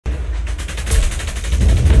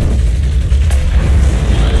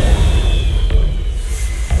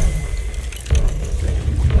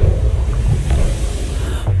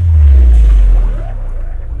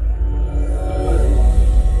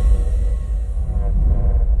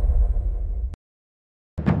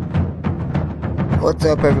What's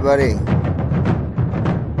up, everybody?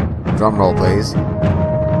 Drum roll, please. I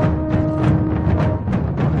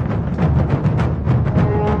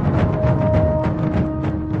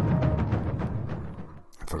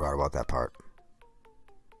forgot about that part.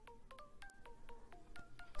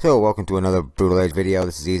 So, welcome to another Brutal Age video.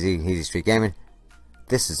 This is EZstreet Gaming.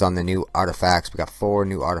 This is on the new artifacts. We got 4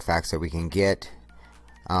 new artifacts that we can get.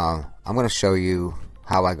 I'm going to show you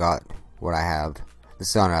how I got what I have.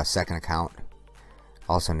 This is on a second account,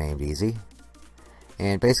 also named Easy.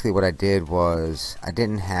 And basically what I did was, I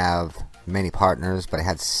didn't have many partners, but I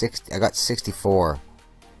had I got 64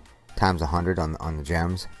 times 100 on the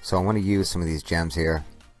gems. So I'm going to use some of these gems here,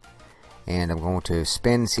 and I'm going to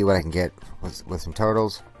spin, see what I can get with some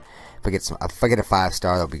turtles. If I get a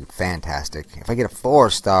 5-star, that'll be fantastic. If I get a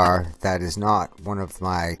 4-star that is not one of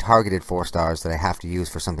my targeted 4-stars that I have to use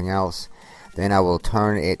for something else, then I will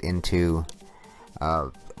turn it into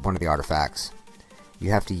one of the artifacts. You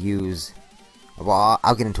have to use, well,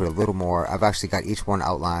 I'll get into it a little more. I've actually got each one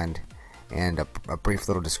outlined and a brief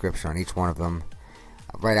little description on each one of them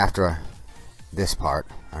right after this part.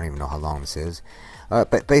 I don't even know how long this is,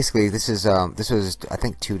 but basically this was I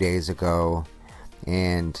think 2 days ago,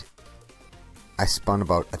 and I spun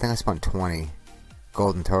 20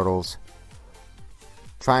 golden turtles,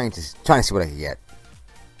 trying to see what I could get.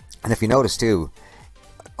 And if you notice too,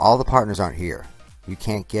 all the partners aren't here. You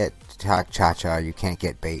can't get Cha-Cha, you can't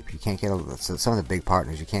get Bape, you can't get some of the big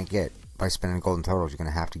partners you can't get by spinning golden turtles. You're going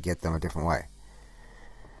to have to get them a different way.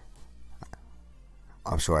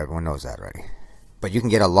 I'm sure everyone knows that already. But you can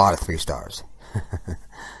get a lot of 3-stars.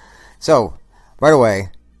 So, right away,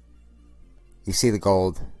 you see the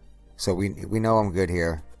gold. So we know I'm good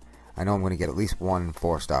here. I know I'm going to get at least one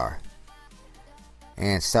 4-star.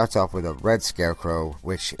 And it starts off with a red scarecrow,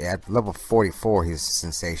 which at level 44 he's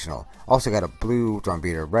sensational. Also got a blue drum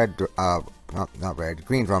beater,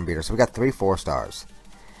 green drum beater. So we got 3 4-stars.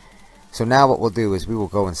 So now what we'll do is we will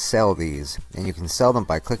go and sell these, and you can sell them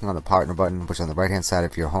by clicking on the partner button, which is on the right hand side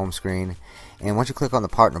of your home screen. And once you click on the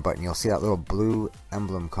partner button, you'll see that little blue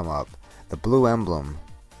emblem come up. The blue emblem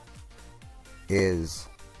is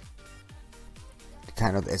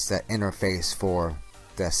it's the interface for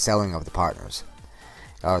the selling of the partners.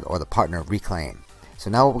 Or the partner reclaim.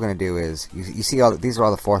 So now what we're going to do is, you see these are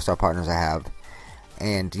all the 4-star partners I have,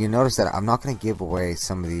 and you notice that I'm not going to give away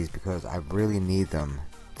some of these because I really need them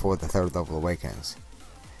for the 3rd level awakenings.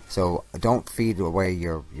 So don't feed away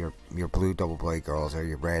your blue double blade girls or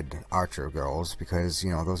your red archer girls, because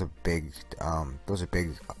you know those are big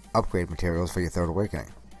upgrade materials for your 3rd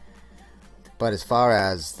awakening. But as far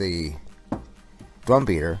as the drum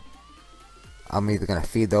beater, I'm either going to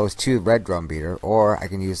feed those to red drum beater, or I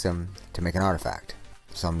can use them to make an artifact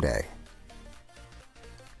someday.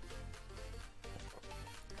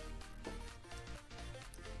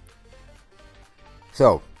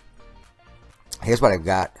 So here's what I've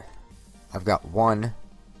got. I've got 1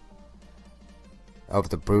 of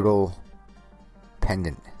the brutal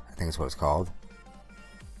pendant, I think is what it's called,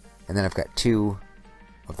 and then I've got 2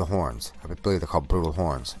 of the horns. I believe they're called brutal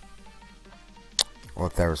horns, or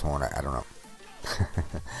Theros horn, I don't know.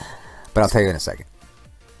 But I'll tell you in a second.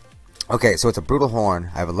 Okay, so it's a brutal horn.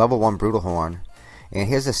 I have a level 1 brutal horn, and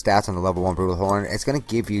here's the stats on the level 1 brutal horn. It's going to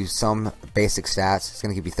give you some basic stats. It's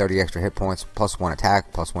going to give you 30 extra hit points, plus 1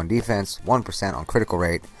 attack, plus 1 defense, 1% on critical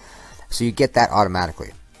rate. So you get that automatically.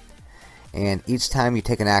 And each time you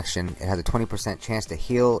take an action, it has a 20% chance to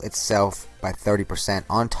heal itself by 30%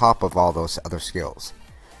 on top of all those other skills.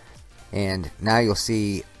 And now you'll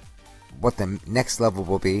see what the next level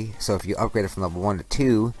will be. So if you upgrade it from level 1 to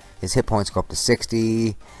 2, his hit points go up to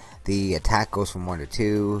 60, the attack goes from 1 to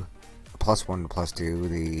 2, plus 1 to plus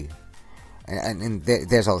 2, and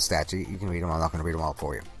there's all the stats. You can read them. I'm not going to read them all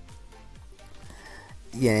for you.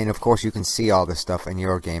 Yeah, and of course you can see all this stuff in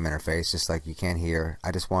your game interface, just like you can here.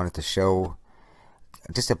 I just wanted to show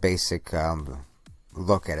just a basic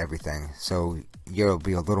look at everything, so you'll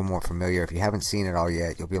be a little more familiar. If you haven't seen it all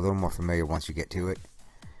yet, you'll be a little more familiar once you get to it.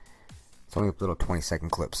 It's only a little 20-second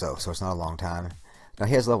clip, so it's not a long time. Now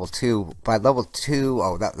here's level 2. By level 2,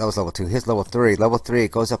 oh, that was level 2. Here's level 3. Level 3,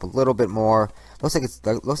 it goes up a little bit more. Looks like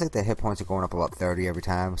the hit points are going up about 30 every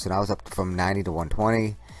time. So now it's up from 90 to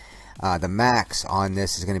 120. The max on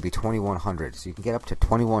this is going to be 2100. So you can get up to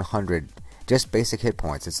 2100 just basic hit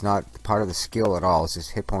points. It's not part of the skill at all. It's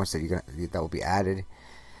just hit points that that will be added.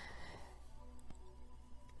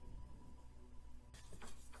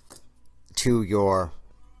 To your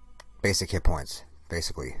basic hit points,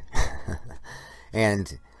 basically.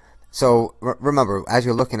 And so remember, as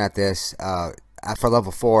you're looking at this, for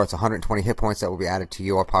level 4, it's 120 hit points that will be added to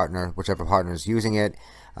your partner, whichever partner is using it.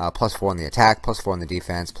 Plus 4 on the attack, plus 4 on the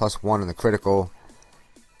defense, plus 1 on the critical.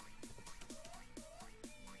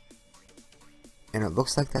 And it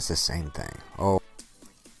looks like that's the same thing. Oh,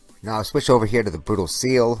 now I'll switch over here to the Brutal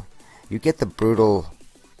Seal. You get the Brutal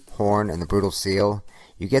Horn and the Brutal Seal.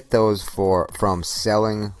 You get those from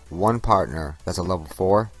selling one partner that's a level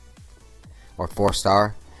 4 or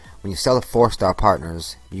 4-star. When you sell the 4-star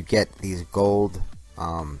partners, you get these gold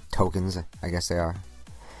tokens, I guess they are.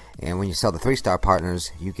 And when you sell the 3-star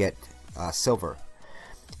partners, you get silver.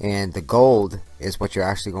 And the gold is what you're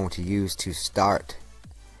actually going to use to start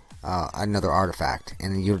another artifact.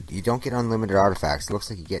 And you don't get unlimited artifacts. It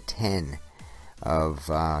looks like you get 10 of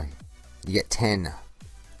the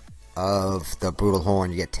Brutal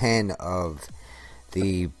Horn. You get 10 of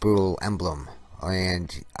the Brutal Emblem.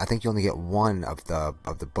 And I think you only get 1 of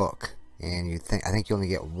the book. And I think you only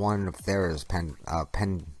get 1 of Zyra's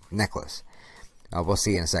pen necklace. We'll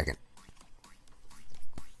see in a second.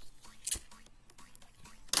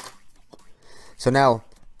 So now,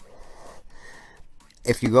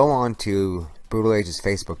 if you go on to Brutal Age's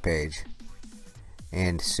Facebook page,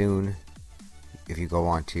 and soon, if you go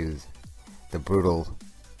on to the Brutal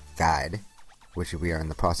Guide, which we are in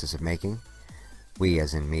the process of making, we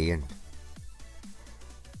as in me and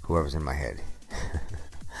whoever's in my head.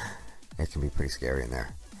 It can be pretty scary in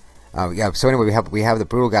there. Yeah, so anyway, we have the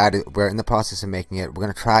Brutal Guide. We're in the process of making it. We're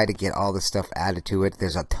going to try to get all this stuff added to it.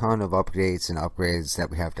 There's a ton of updates and upgrades that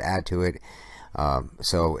we have to add to it.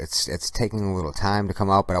 So it's taking a little time to come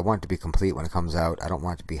out, but I want it to be complete when it comes out. I don't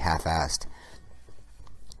want it to be half-assed.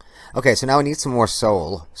 Okay, so now I need some more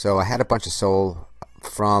soul. So I had a bunch of soul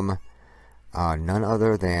from none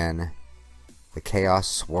other than the Chaos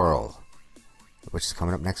Swirl, which is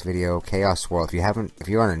coming up next video. Chaos Swirl. If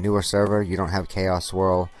you're on a newer server, you don't have Chaos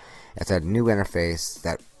Swirl. It's a new interface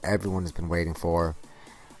that everyone has been waiting for.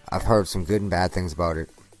 I've heard some good and bad things about it,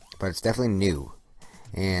 but it's definitely new,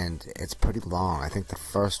 and it's pretty long. I think the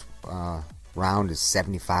first round is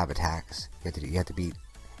 75 attacks. You have to beat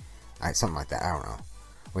something like that. I don't know.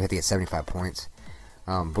 We have to get 75 points.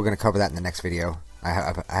 We're going to cover that in the next video. I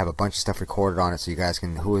have a bunch of stuff recorded on it, so you guys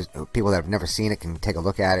can, people that have never seen it can take a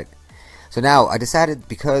look at it. So now I decided,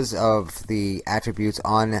 because of the attributes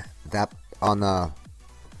on the,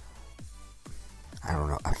 I don't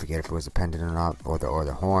know, I forget if it was a pendant or not, or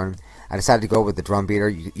the horn. I decided to go with the drum beater.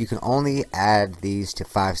 You can only add these to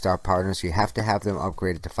 5-star partners. So you have to have them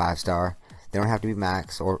upgraded to 5-star. They don't have to be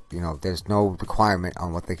max, or there's no requirement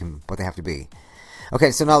on what they have to be.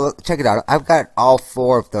 Okay, so now check it out. I've got all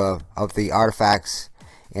 4 of the artifacts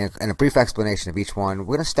and a brief explanation of each one.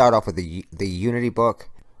 We're gonna start off with the Unity book.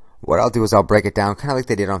 What I'll do is I'll break it down, kind of like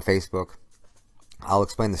they did on Facebook. I'll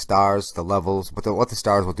explain the stars, the levels, what the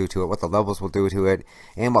stars will do to it, what the levels will do to it,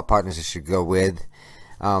 and what partners it should go with.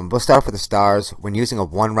 We'll start with the stars. When using a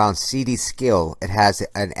 1-round CD skill, it has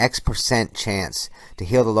an X% chance to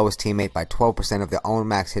heal the lowest teammate by 12% of their own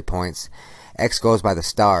max hit points. X goes by the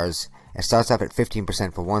stars. It starts off at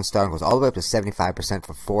 15% for 1-star and goes all the way up to 75%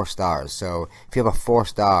 for 4 stars. So if you have a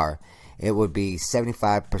 4-star, it would be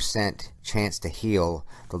 75% chance to heal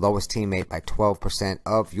the lowest teammate by 12%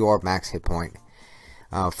 of your max hit point.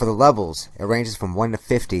 For the levels, it ranges from 1 to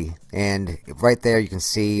 50, and right there you can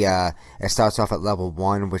see it starts off at level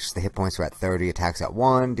 1, which the hit points are at 30, attacks at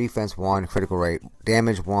 1, defense 1, critical rate,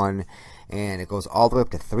 damage 1, and it goes all the way up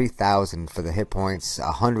to 3,000 for the hit points,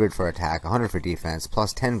 100 for attack, 100 for defense,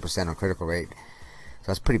 plus 10% on critical rate. So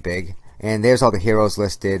that's pretty big. And there's all the heroes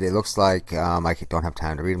listed. It looks like I don't have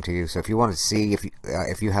time to read them to you. So if you want to see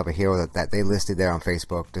if you have a hero that they listed there on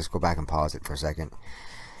Facebook, just go back and pause it for a second.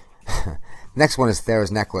 Next one is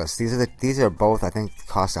Zyra's necklace. These are both, I think,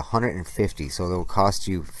 cost 150. So they'll cost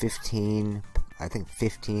you 15. I think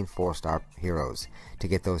 15 4-star heroes to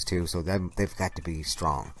get those two. So they've got to be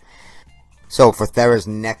strong. So for Zyra's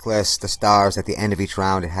necklace, the stars at the end of each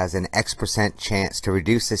round, it has an X% chance to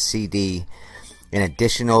reduce the CD an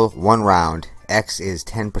additional 1 round. X is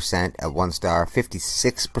 10% at 1-star,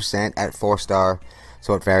 56% at 4-star.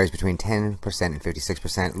 So it varies between 10% and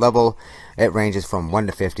 56%. Level, it ranges from 1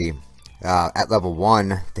 to 50. At level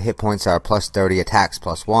 1, the hit points are plus 30, attacks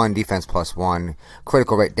plus 1, defense plus 1,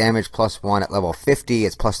 critical rate damage plus 1. At level 50,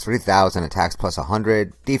 it's plus 3,000, attacks plus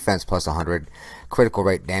 100, defense plus 100, critical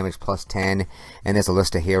rate damage plus 10. And there's a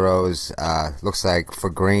list of heroes. Looks like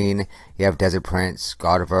for green, you have Desert Prince,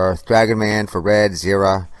 God of Earth, Dragon Man. For red,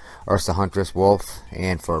 Zyra, Ursa Huntress, Wolf.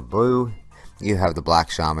 And for blue, you have the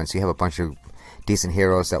Black Shaman. So you have a bunch of decent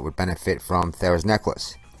heroes that would benefit from Zyra's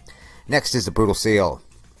necklace. Next is the Brutal Seal.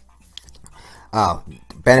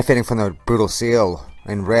 Benefiting from the Brutal Seal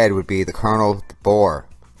in red would be the Colonel, the Boar.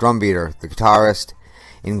 Drumbeater, the guitarist.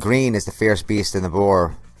 In green is the Fierce Beast and the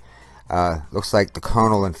Boar. Looks like the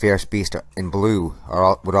Colonel and Fierce Beast in blue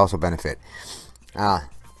would also benefit.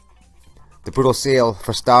 The Brutal Seal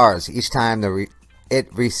for stars. Each time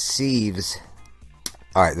it receives...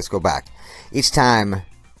 Alright, let's go back. Each time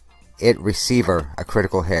it receiver a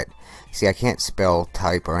critical hit. See, I can't spell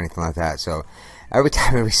type or anything like that, so every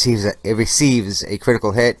time it receives a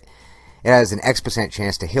critical hit, it has an X%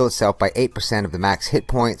 chance to heal itself by 8% of the max hit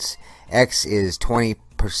points. X is 20%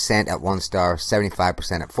 at 1 star,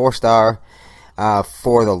 75% at 4 star.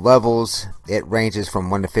 For the levels, it ranges from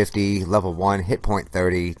 1 to 50, level 1, hit point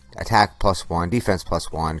 30, attack +1, defense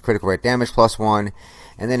 +1, critical rate damage +1,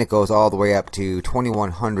 and then it goes all the way up to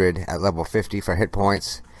 2100 at level 50 for hit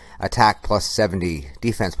points, attack +70,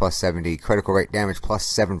 defense +70, critical rate damage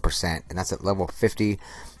 +7%, and that's at level 50.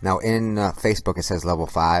 Now in Facebook it says level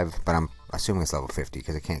 5, but I'm assuming it's level 50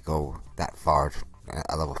 because it can't go that far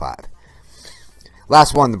at level 5.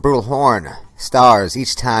 Last one, the Brutal Horn. Stars,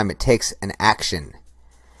 each time it takes an action.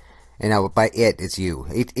 And now by it's you.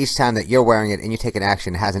 Each time that you're wearing it and you take an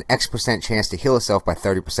action, it has an X% chance to heal itself by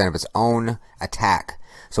 30% of its own attack.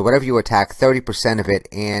 So whatever you attack, 30% of it,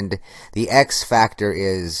 and the X factor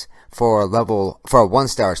is for a 1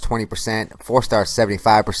 star is 20%, 4 star is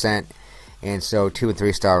 75%, and so 2 and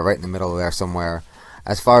 3 star right in the middle there somewhere.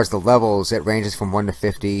 As far as the levels, it ranges from 1 to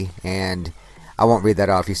 50, and I won't read that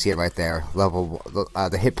off. You see it right there.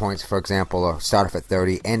 The hit points, for example, start off at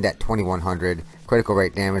 30, end at 2100. Critical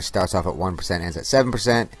rate damage starts off at 1%, ends at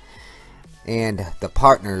 7%. And the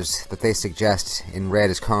partners that they suggest in red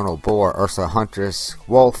is Colonel, Boar, Ursa, Huntress.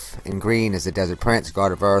 Wolf in green is the Desert Prince,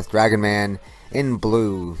 God of Earth, Dragon Man. In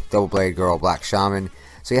blue, Double Blade Girl, Black Shaman.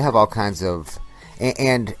 So you have all kinds of...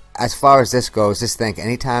 And as far as this goes, just think,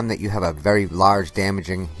 anytime that you have a very large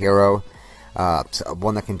damaging hero,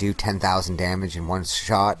 one that can do 10,000 damage in one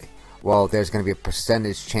shot, well, there's going to be a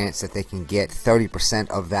percentage chance that they can get 30%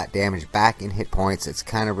 of that damage back in hit points. It's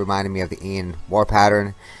kind of reminding me of the Ian War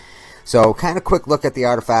pattern. So, kind of quick look at the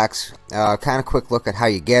artifacts, kind of quick look at how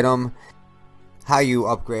you get them, how you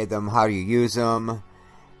upgrade them, how you use them,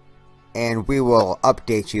 and we will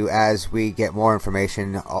update you as we get more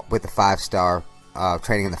information with the 5-star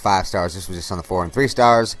training in the 5 stars. This was just on the 4 and 3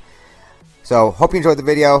 stars. So, hope you enjoyed the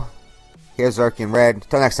video. Here's Zerky in red.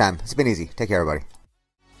 Until next time, it's been easy. Take care, everybody.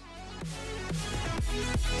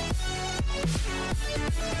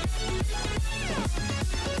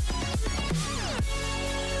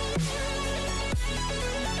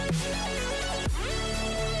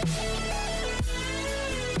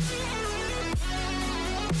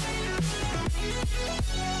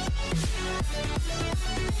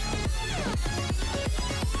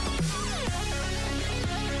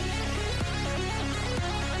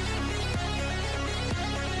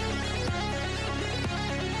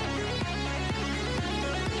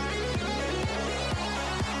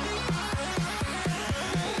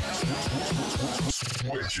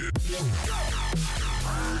 Switch it.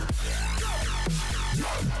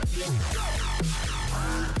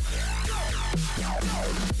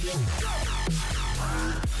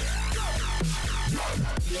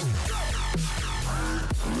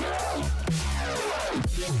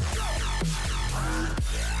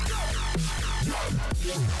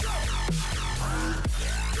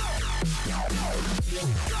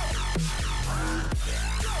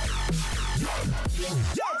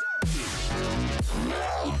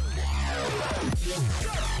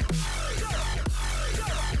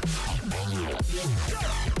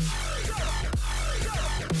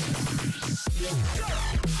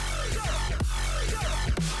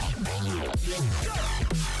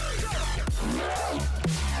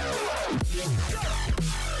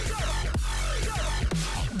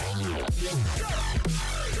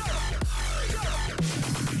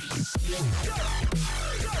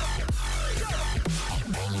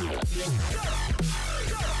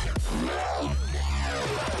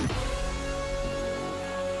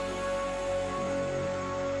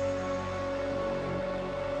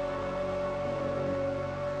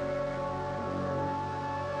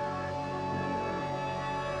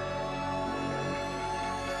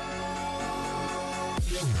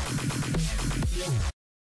 Yeah.